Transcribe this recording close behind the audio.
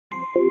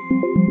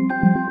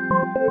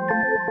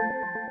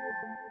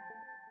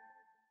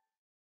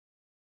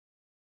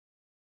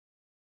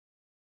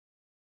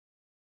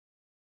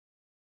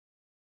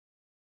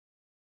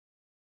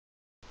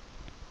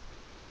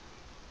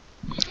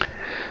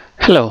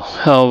Hello,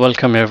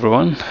 welcome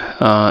everyone.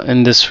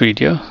 In this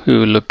video, we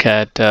will look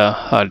at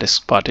hard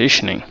disk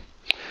partitioning.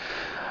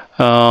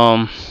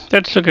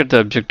 Let's look at the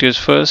objectives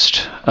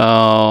first.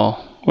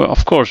 Well,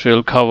 of course,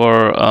 we'll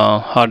cover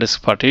hard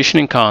disk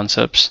partitioning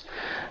concepts.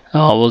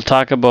 We'll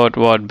talk about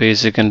what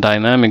basic and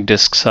dynamic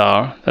disks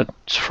are.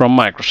 That's from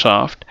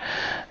Microsoft,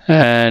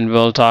 and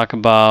we'll talk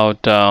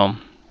about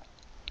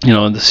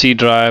the C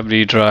drive,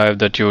 D drive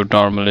that you would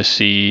normally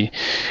see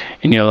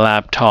in your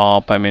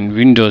laptop. I mean,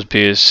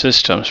 Windows-based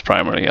systems,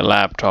 primarily a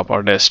laptop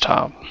or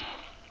desktop.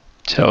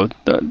 So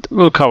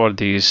we'll cover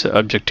these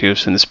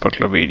objectives in this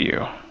particular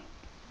video.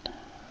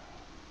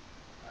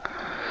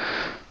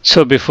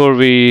 So before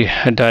we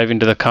dive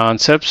into the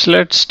concepts,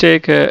 let's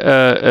take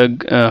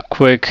a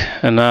quick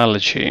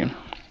analogy.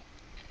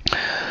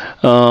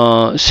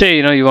 Say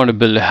you want to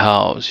build a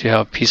house. You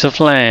have a piece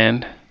of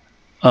land.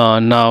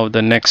 Now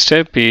the next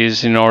step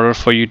is, in order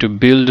for you to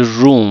build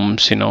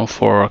rooms,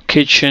 for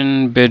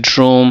kitchen,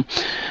 bedroom,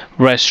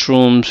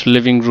 restrooms,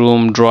 living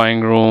room,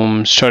 drawing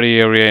room, study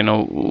area,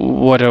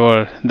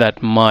 whatever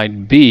that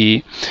might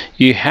be,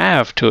 you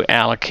have to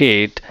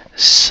allocate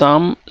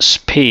some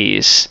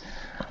space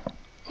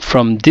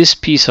from this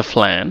piece of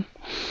land.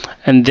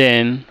 And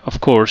then,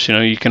 of course,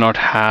 you cannot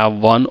have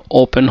one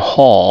open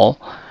hall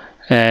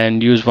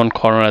and use one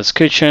corner as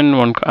kitchen.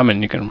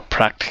 You can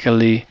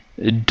practically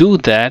do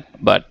that,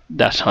 but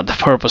that's not the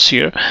purpose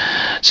here.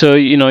 So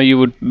you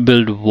would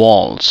build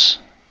walls,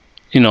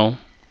 so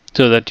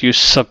that you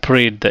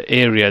separate the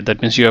area.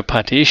 That means you are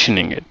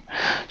partitioning it.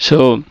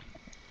 So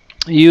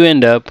you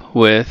end up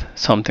with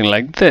something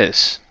like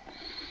this.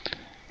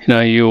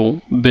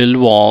 You build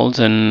walls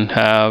and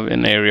have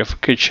an area for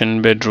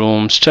kitchen,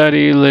 bedroom,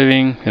 study,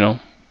 living,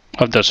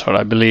 of that sort.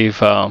 I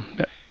believe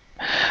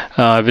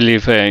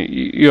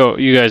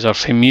you guys are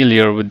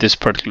familiar with this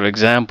particular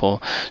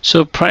example.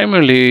 So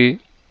primarily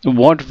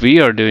what we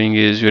are doing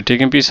is we're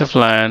taking a piece of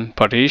land,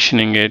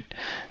 partitioning it,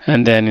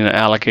 and then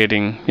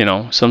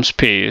allocating some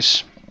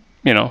space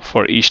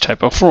for each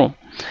type of room.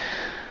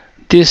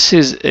 This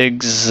is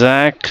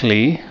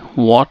exactly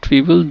what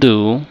we will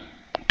do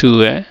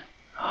to a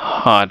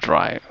hard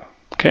drive.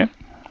 Okay,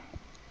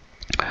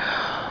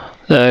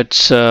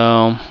 let's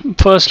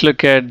first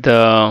look at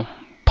the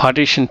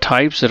partition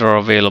types that are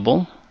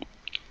available.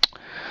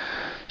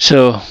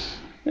 So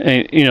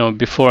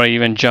before I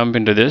even jump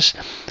into this,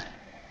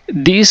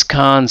 these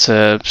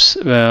concepts,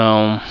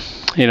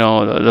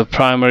 the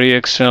primary,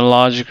 external,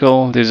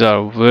 logical, these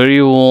are very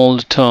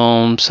old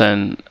terms,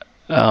 and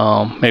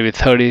maybe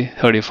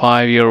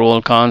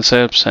 35-year-old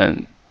concepts,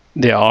 and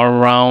they are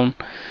around,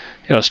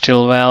 they are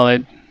still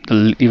valid.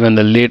 Even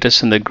the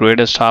latest and the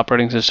greatest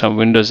operating system,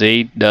 Windows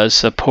 8, does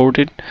support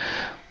it.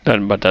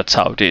 But that's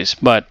how it is.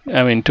 But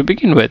to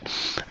begin with,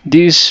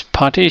 these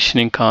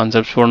partitioning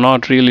concepts were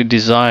not really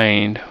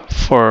designed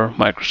for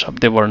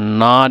Microsoft. They were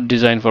not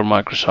designed for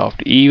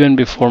Microsoft. Even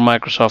before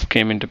Microsoft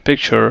came into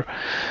picture,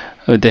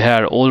 they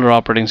had older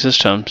operating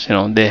systems.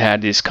 They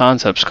had these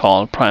concepts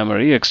called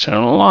primary,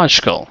 external,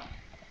 logical.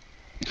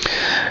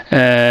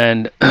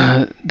 And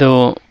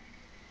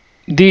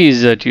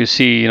these that you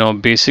see,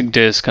 basic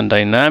disk and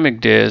dynamic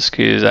disk,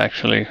 is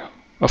actually,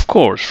 of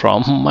course,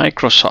 from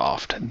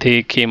Microsoft.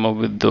 They came up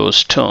with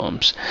those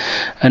terms.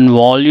 And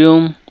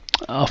volume,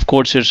 of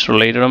course, it's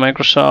related to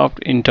Microsoft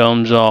in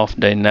terms of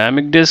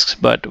dynamic disks,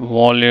 but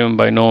volume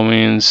by no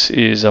means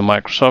is a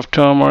Microsoft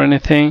term or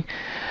anything.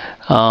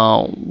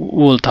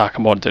 We'll talk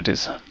about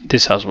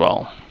this as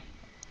well.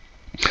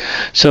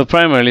 So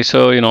primarily,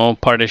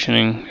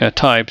 partitioning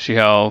types, you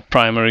have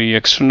primary,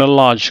 external,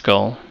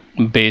 logical,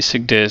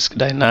 basic disk,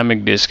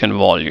 dynamic disk, and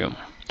volume.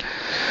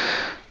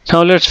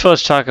 Now let's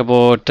first talk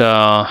about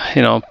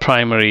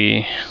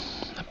primary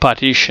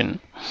partition.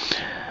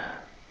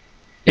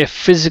 A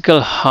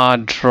physical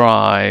hard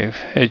drive,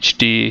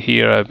 HD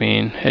here,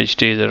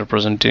 HD is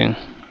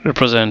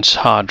represents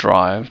hard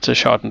drive. It's a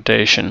short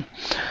notation.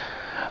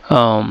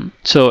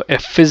 So a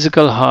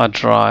physical hard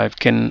drive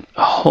can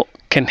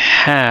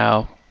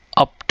have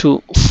up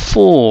to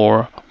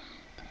 4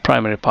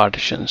 primary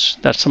partitions.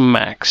 That's a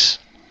max.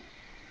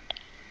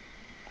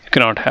 You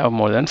cannot have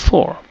more than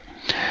 4.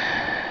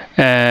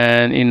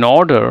 And in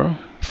order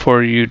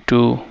for you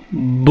to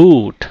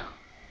boot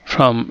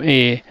from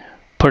a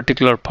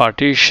particular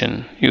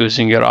partition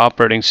using your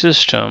operating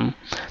system,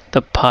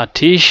 the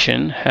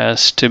partition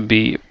has to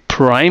be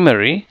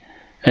primary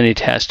and it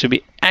has to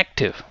be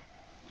active.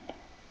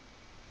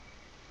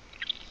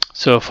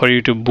 So for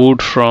you to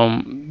boot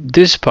from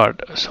this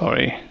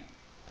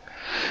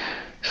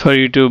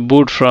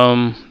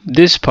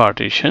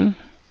partition,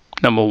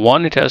 number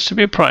one, it has to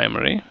be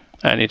primary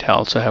and it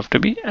also have to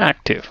be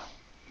active.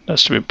 It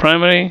has to be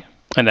primary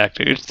and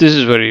active. This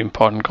is a very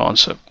important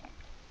concept.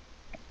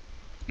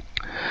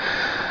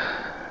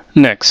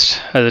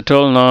 Next, as I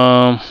told,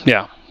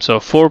 So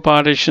 4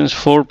 partitions,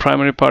 4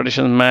 primary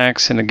partitions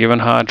max in a given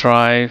hard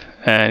drive,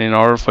 and in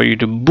order for you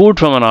to boot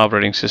from an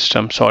operating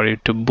system, sorry,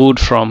 to boot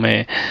from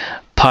a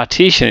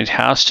partition, it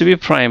has to be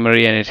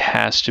primary and it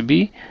has to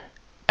be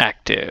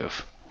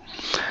active.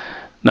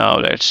 Now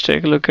let's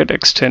take a look at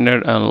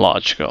extended and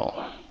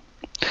logical.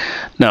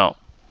 Now,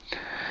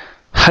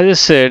 as I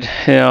said,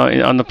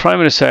 on the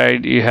primary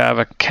side, you have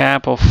a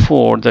cap of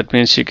 4. That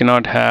means you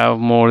cannot have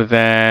more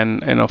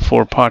than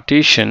 4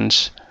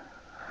 partitions.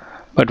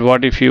 But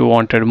what if you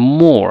wanted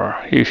more?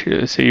 If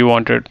you say you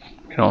wanted,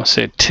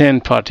 say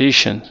 10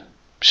 partitions.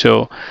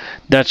 So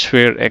that's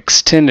where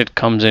extended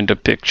comes into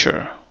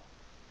picture.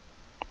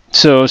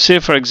 So say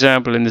for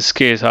example, in this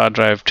case, hard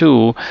drive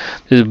 2,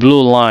 this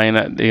blue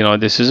line,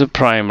 this is a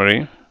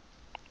primary,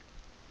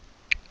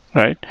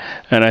 right?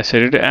 And I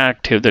set it to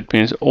active. That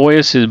means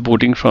OS is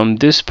booting from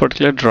this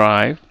particular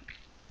drive,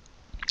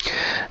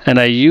 and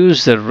I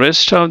use the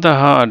rest of the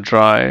hard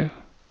drive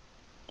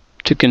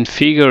to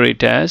configure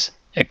it as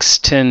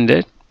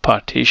extended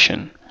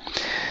partition.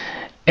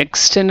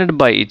 Extended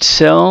by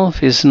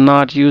itself is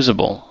not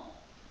usable.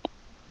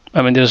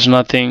 There's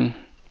nothing,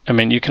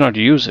 you cannot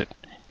use it.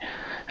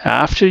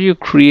 After you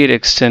create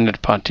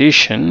extended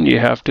partition, you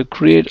have to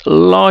create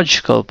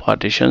logical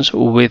partitions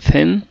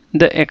within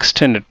the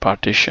extended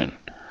partition.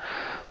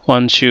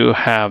 Once you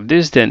have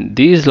this, then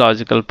these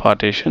logical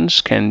partitions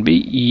can be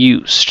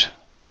used.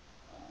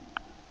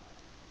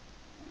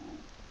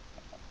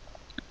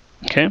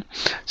 Okay,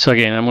 so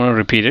again, I'm going to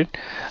repeat it.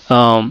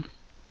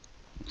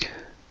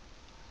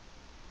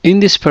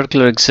 In this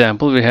particular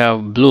example, we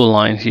have blue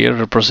line here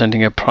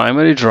representing a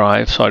primary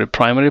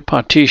primary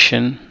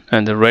partition,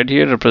 and the red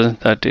here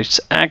represents that it's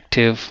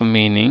active,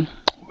 meaning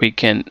we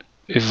can,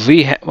 if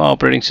we have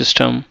operating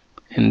system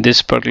in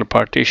this particular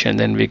partition,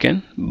 then we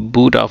can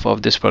boot off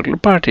of this particular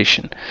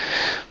partition.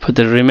 For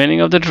the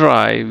remaining of the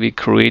drive, we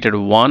created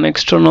one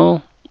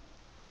extended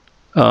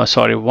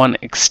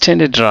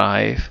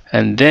drive,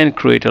 and then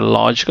created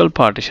logical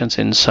partitions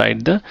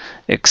inside the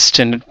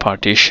extended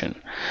partition.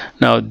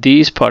 Now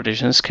these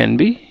partitions can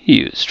be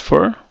used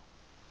for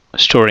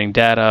storing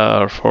data,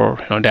 or for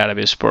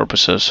database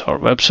purposes, or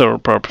web server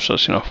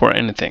purposes, for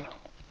anything.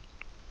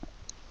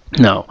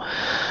 Now,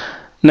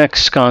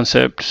 next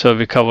concept. So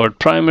we covered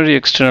primary,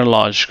 external,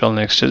 logical.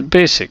 Next is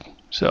basic.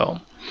 So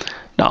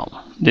now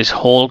this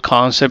whole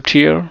concept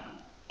here,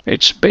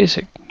 it's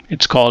basic.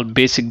 It's called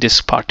basic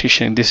disk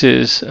partitioning. This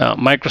is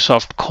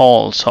Microsoft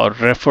calls or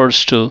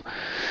refers to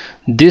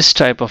this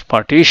type of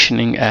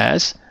partitioning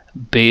as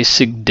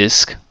basic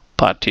disk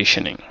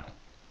partitioning.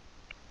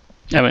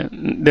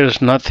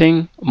 There's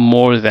nothing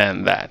more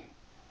than that.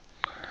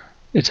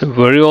 It's a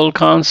very old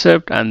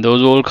concept, and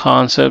those old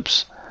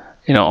concepts,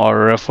 are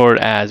referred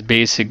as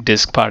basic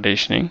disk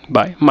partitioning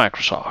by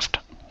Microsoft.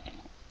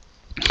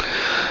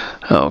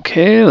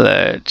 Okay,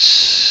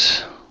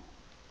 let's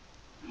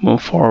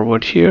move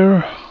forward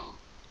here.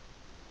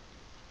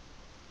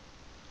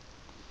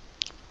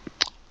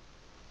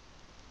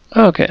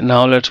 Okay,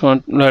 now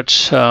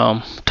let's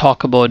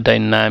talk about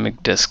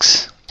dynamic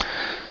disks.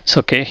 So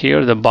okay,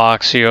 here the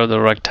box here, the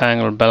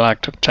rectangle,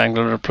 black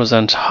rectangle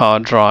represents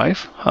hard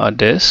drive, hard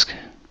disk.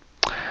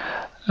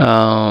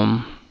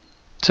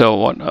 So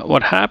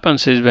what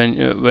happens is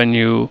when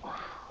you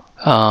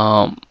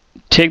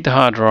take the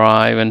hard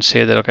drive and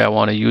say that, okay, I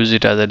want to use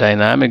it as a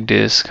dynamic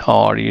disk,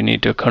 or you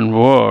need to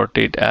convert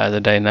it as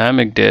a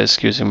dynamic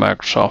disk using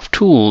Microsoft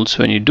tools.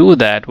 When you do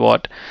that,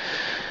 what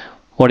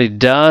it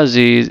does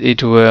is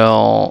it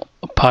will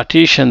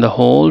partition the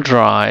whole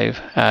drive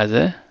as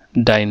a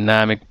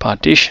dynamic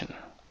partition.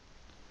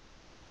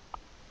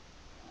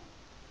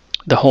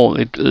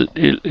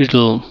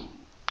 It'll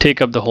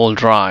take up the whole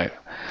drive.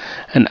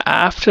 And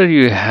after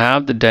you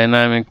have the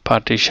dynamic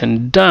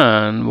partition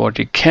done, what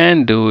you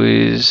can do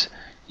is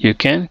you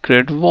can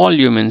create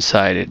volume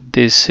inside it.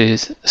 This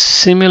is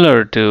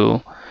similar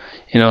to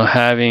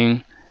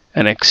having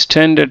an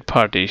extended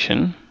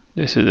partition.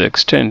 This is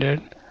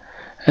extended,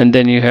 and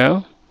then you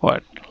have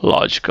what?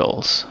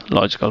 Logical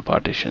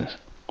partitions.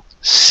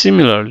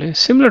 Similar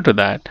to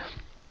that,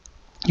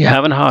 you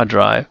have a hard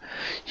drive,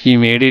 you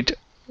made it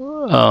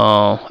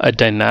a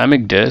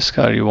dynamic disk,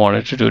 or you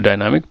wanted to do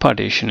dynamic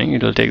partitioning.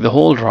 It will take the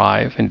whole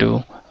drive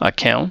into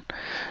account,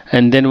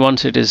 and then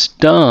once it is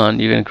done,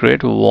 you can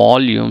create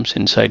volumes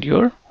inside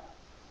your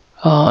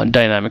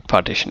dynamic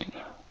partitioning.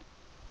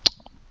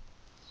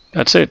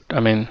 That's it.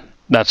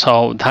 That's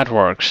how that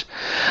works.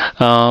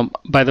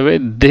 By the way,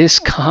 this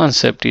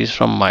concept is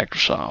from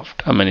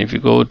Microsoft. If you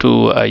go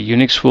to a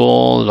Unix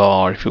world,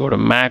 or if you go to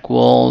Mac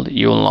world,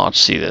 you will not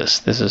see this.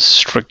 This is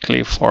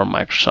strictly for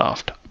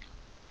Microsoft.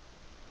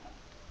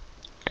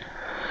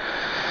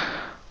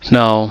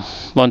 Now,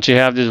 once you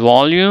have these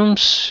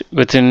volumes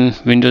within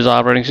Windows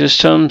operating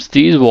systems,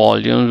 these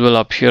volumes will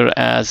appear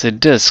as a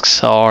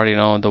disks, or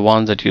the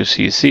ones that you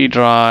see, C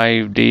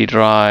drive, D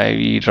drive,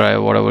 E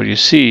drive, whatever you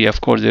see. Of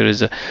course, there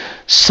is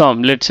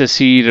some. Let's say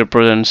C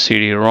represents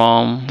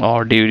CD-ROM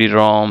or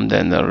DVD-ROM,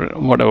 then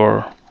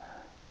whatever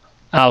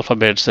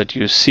alphabets that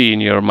you see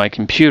in your My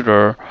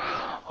Computer,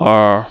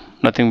 or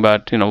nothing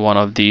but one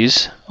of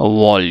these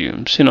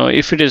volumes.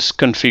 If it is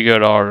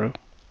configured, or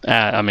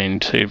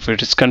so if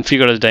it is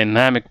configured as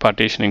dynamic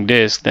partitioning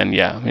disk, then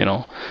yeah,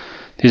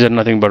 these are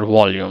nothing but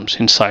volumes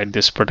inside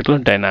this particular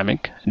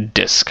dynamic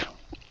disk.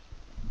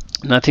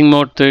 Nothing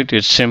more to it.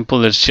 It's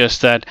simple. It's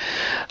just that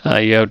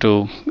you have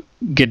to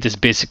get this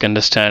basic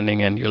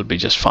understanding and you'll be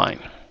just fine.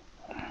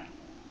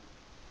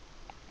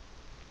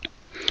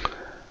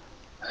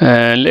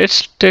 And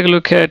let's take a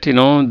look at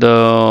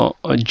the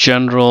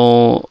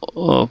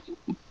general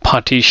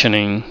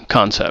partitioning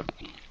concept.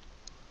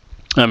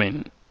 I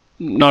mean,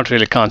 not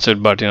really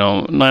concept, but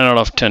 9 out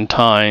of 10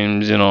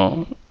 times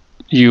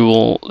you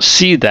will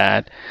see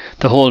that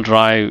the whole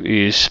drive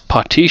is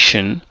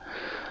partitioned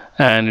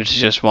and it's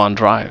just one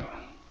drive.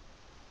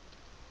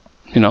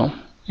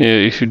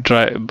 If you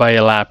buy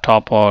a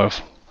laptop or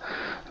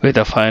with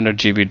a 500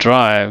 GB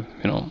drive,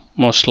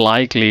 most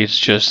likely it's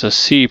just a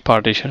C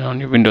partition on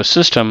your Windows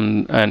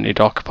system, and it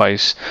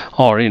occupies,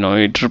 or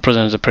it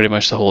represents pretty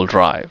much the whole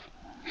drive.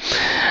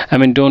 I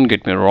mean, don't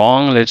get me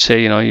wrong. Let's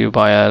say you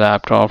buy a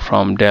laptop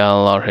from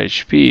Dell or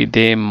HP,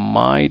 they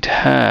might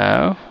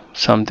have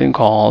something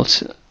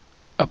called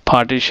a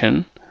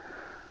partition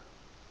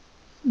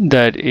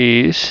that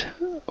is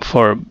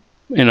for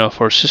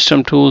for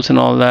system tools and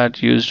all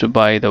that, used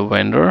by the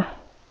vendor,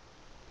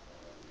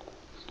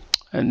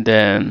 and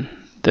then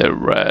the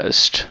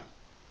rest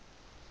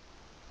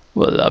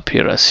will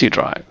appear as C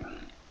drive.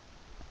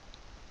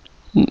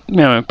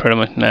 Pretty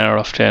much 9 out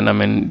of 10. I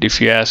mean, if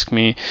you ask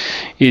me,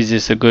 is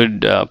this a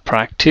good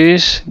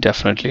practice?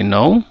 Definitely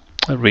no.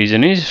 The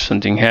reason is, if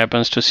something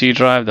happens to C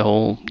drive, the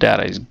whole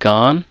data is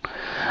gone.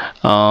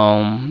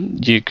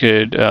 You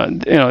could,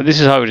 this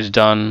is how it is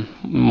done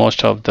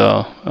most of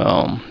the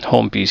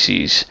home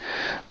PCs,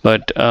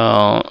 but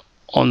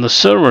on the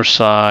server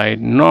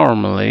side,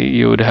 normally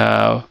you would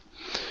have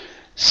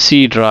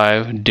C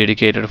drive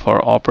dedicated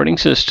for operating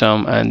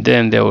system, and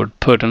then they would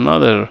put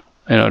another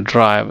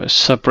drive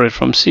separate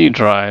from C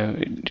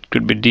drive. It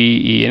could be D,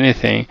 E,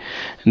 anything,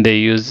 and they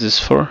use this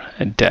for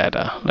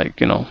data, like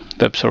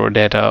web server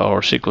data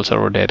or SQL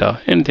server data,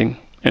 anything.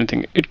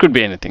 It could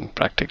be anything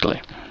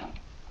practically.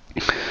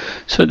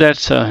 So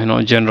that's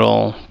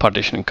general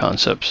partitioning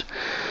concepts.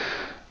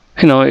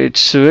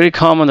 It's very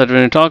common that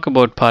when you talk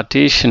about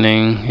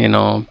partitioning,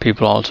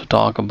 people also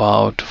talk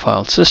about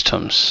file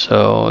systems.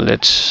 So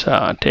let's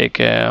take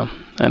a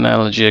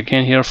analogy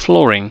again here,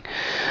 flooring.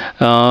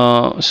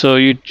 So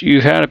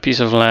you had a piece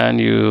of land,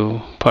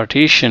 you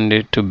partitioned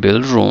it to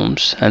build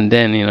rooms, and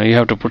then you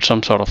have to put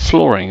some sort of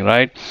flooring,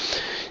 right?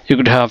 You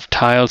could have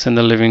tiles in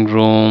the living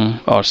room,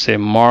 or say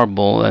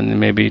marble, and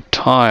maybe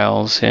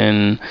tiles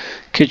in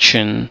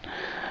kitchen,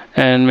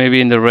 and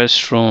maybe in the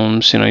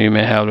restrooms you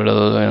may have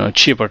little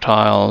cheaper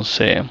tiles,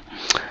 say.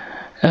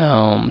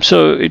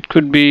 So it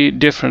could be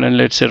different, and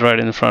let's say right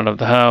in the front of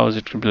the house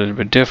it could be a little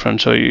bit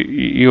different. So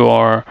you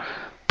are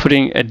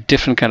putting a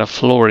different kind of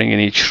flooring in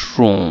each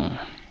room,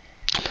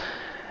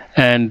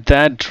 and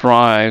that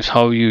drives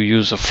how you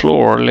use the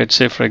floor. Let's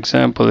say, for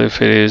example,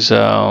 if it is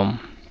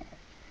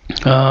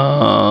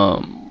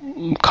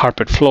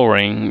carpet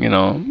flooring,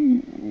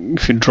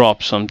 if you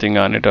drop something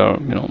on it, or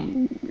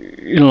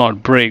it'll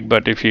not break,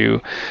 but if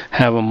you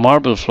have a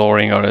marble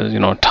flooring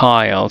or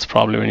tiles,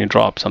 probably when you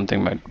drop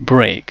something might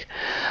break.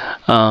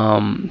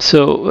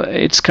 So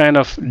it's kind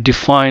of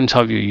defines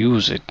how you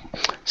use it.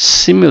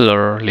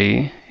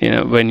 Similarly,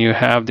 when you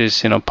have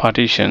this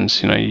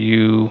partitions,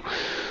 you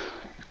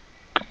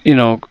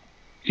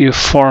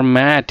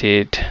format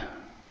it,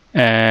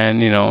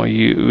 and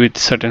you with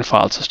certain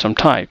file system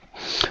type.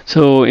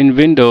 So in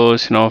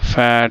Windows,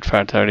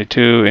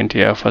 FAT32,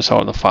 NTFS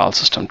are the file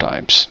system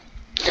types.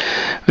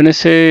 When I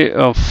say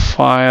a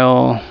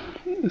file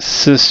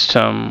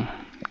system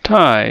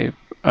type,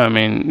 I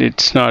mean,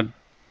 it's not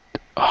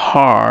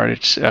hard,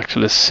 it's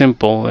actually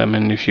simple. I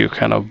mean, if you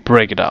kind of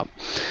break it up.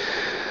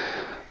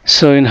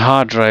 So in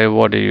hard drive,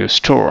 what do you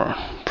store?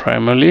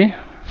 Primarily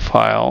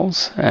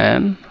files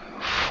and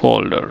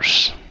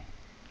folders.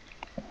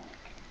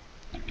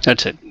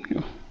 That's it.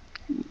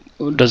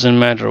 It doesn't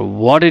matter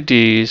what it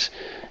is,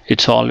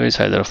 it's always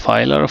either a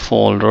file or a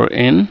folder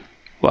in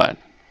what?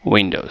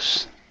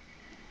 Windows.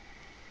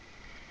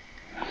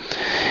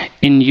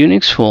 In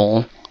Unix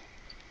world,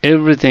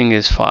 everything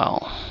is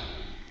file.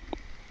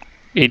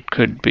 It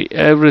could be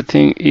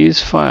everything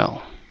is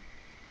file,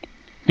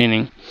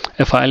 meaning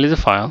a file is a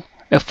file,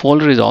 a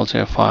folder is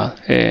also a file,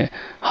 a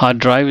hard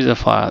drive is a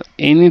file,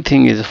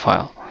 anything is a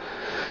file.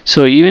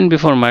 So even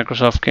before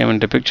Microsoft came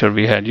into picture,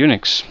 we had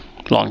Unix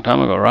long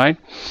time ago, right?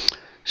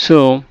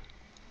 So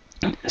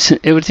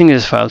everything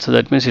is file, so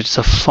that means it's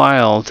a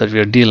file that we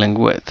are dealing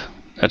with.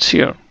 That's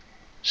here.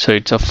 So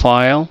it's a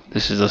file,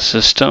 this is a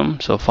system,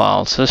 so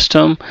file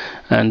system,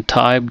 and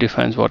type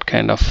defines what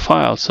kind of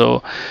file.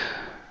 So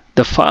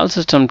the file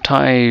system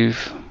type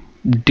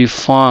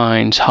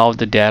defines how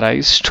the data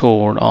is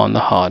stored on the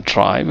hard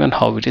drive and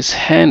how it is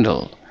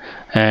handled.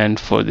 And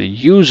for the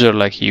user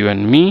like you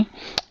and me,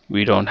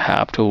 we don't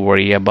have to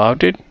worry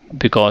about it.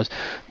 because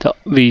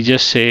we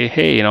just say,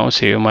 hey,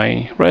 save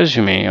my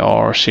resume,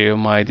 or save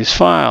my this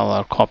file,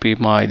 or copy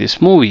my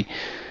this movie.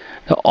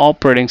 The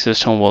operating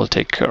system will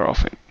take care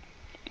of it.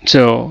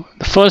 So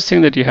the first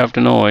thing that you have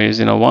to know is,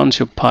 once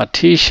you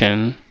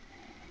partition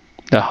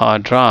the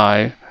hard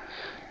drive,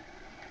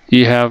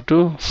 you have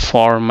to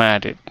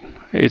format it.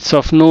 It's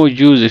of no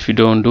use if you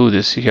don't do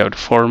this. You have to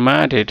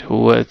format it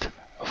with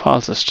a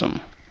file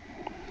system,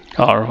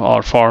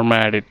 or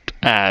format it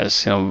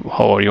as,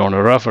 however you want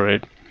to refer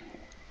it,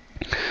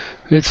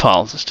 with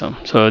file system.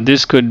 So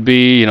this could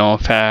be,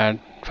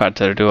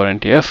 FAT32 or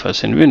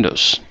NTFS in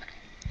Windows.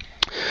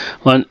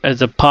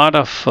 As a part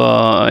of,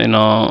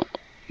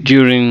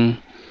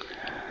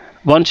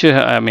 once you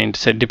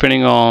say,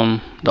 depending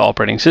on the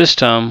operating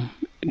system,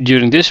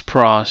 during this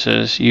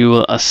process you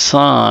will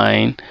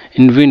assign,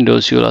 in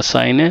Windows you will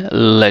assign a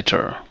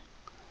letter,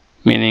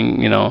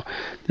 meaning,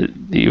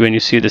 when you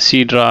see the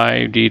C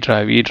drive, D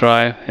drive, E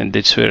drive, and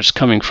that's where it's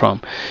coming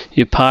from.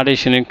 You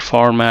partition it,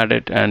 format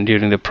it, and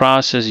during the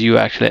process you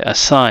actually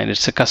assign.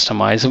 It's a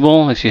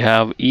customizable. If you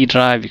have E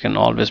drive, you can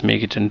always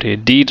make it into a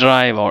D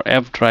drive or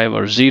F drive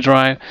or Z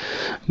drive,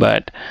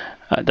 but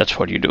that's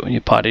what you do.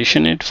 You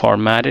partition it,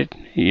 format it,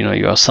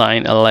 you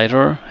assign a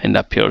letter, and it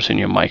appears in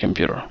your My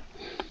Computer.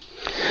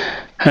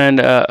 And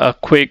a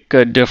quick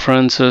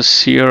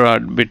differences here are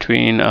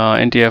between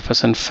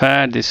NTFS and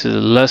FAT. This is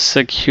less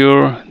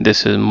secure,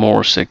 this is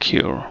more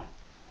secure.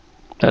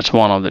 That's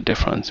one of the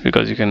difference,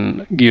 because you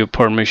can give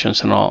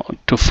permissions and all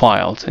to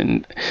files.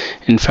 In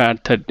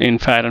FAT and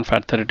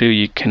FAT32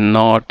 you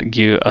cannot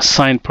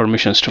assign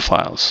permissions to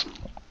files.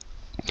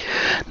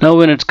 Now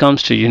when it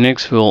comes to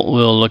Unix,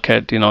 we'll look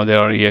at, there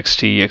are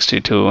ext,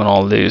 ext2 and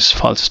all these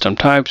file system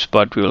types,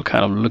 but we will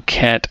kind of look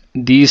at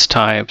these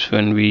types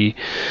when we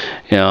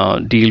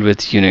deal with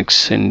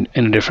Unix in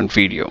a different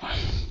video.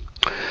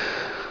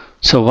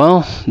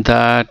 So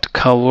that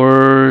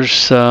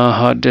covers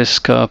hard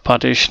disk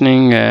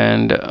partitioning,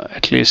 and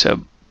at least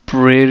a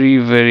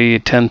very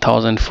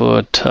 10,000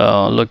 foot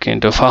look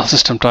into file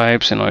system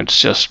types. It's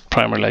just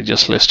primarily I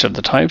just listed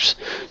the types.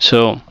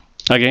 So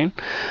again,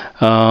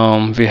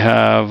 we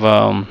have,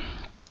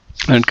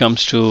 when it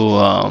comes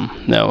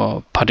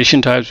to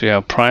partition types, we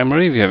have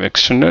primary, we have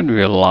extended,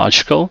 we have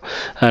logical,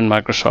 and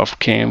Microsoft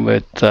came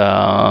with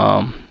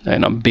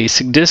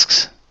basic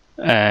disks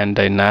and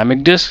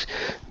dynamic disks.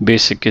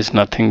 Basic is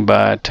nothing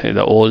but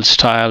the old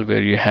style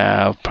where you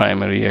have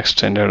primary,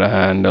 extended,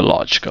 and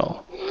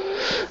logical.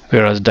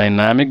 Whereas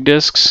dynamic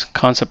disks,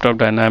 concept of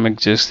dynamic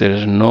disks, there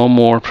is no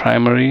more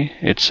primary.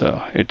 It's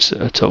a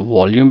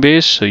volume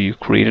based. So you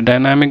create a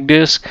dynamic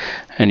disk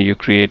and you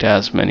create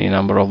as many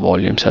number of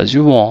volumes as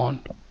you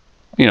want,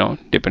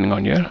 depending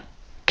on your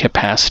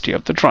capacity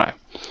of the drive.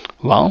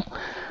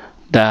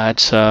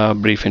 That's a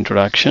brief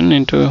introduction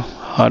into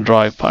hard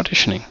drive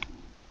partitioning.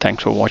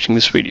 Thanks for watching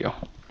this video.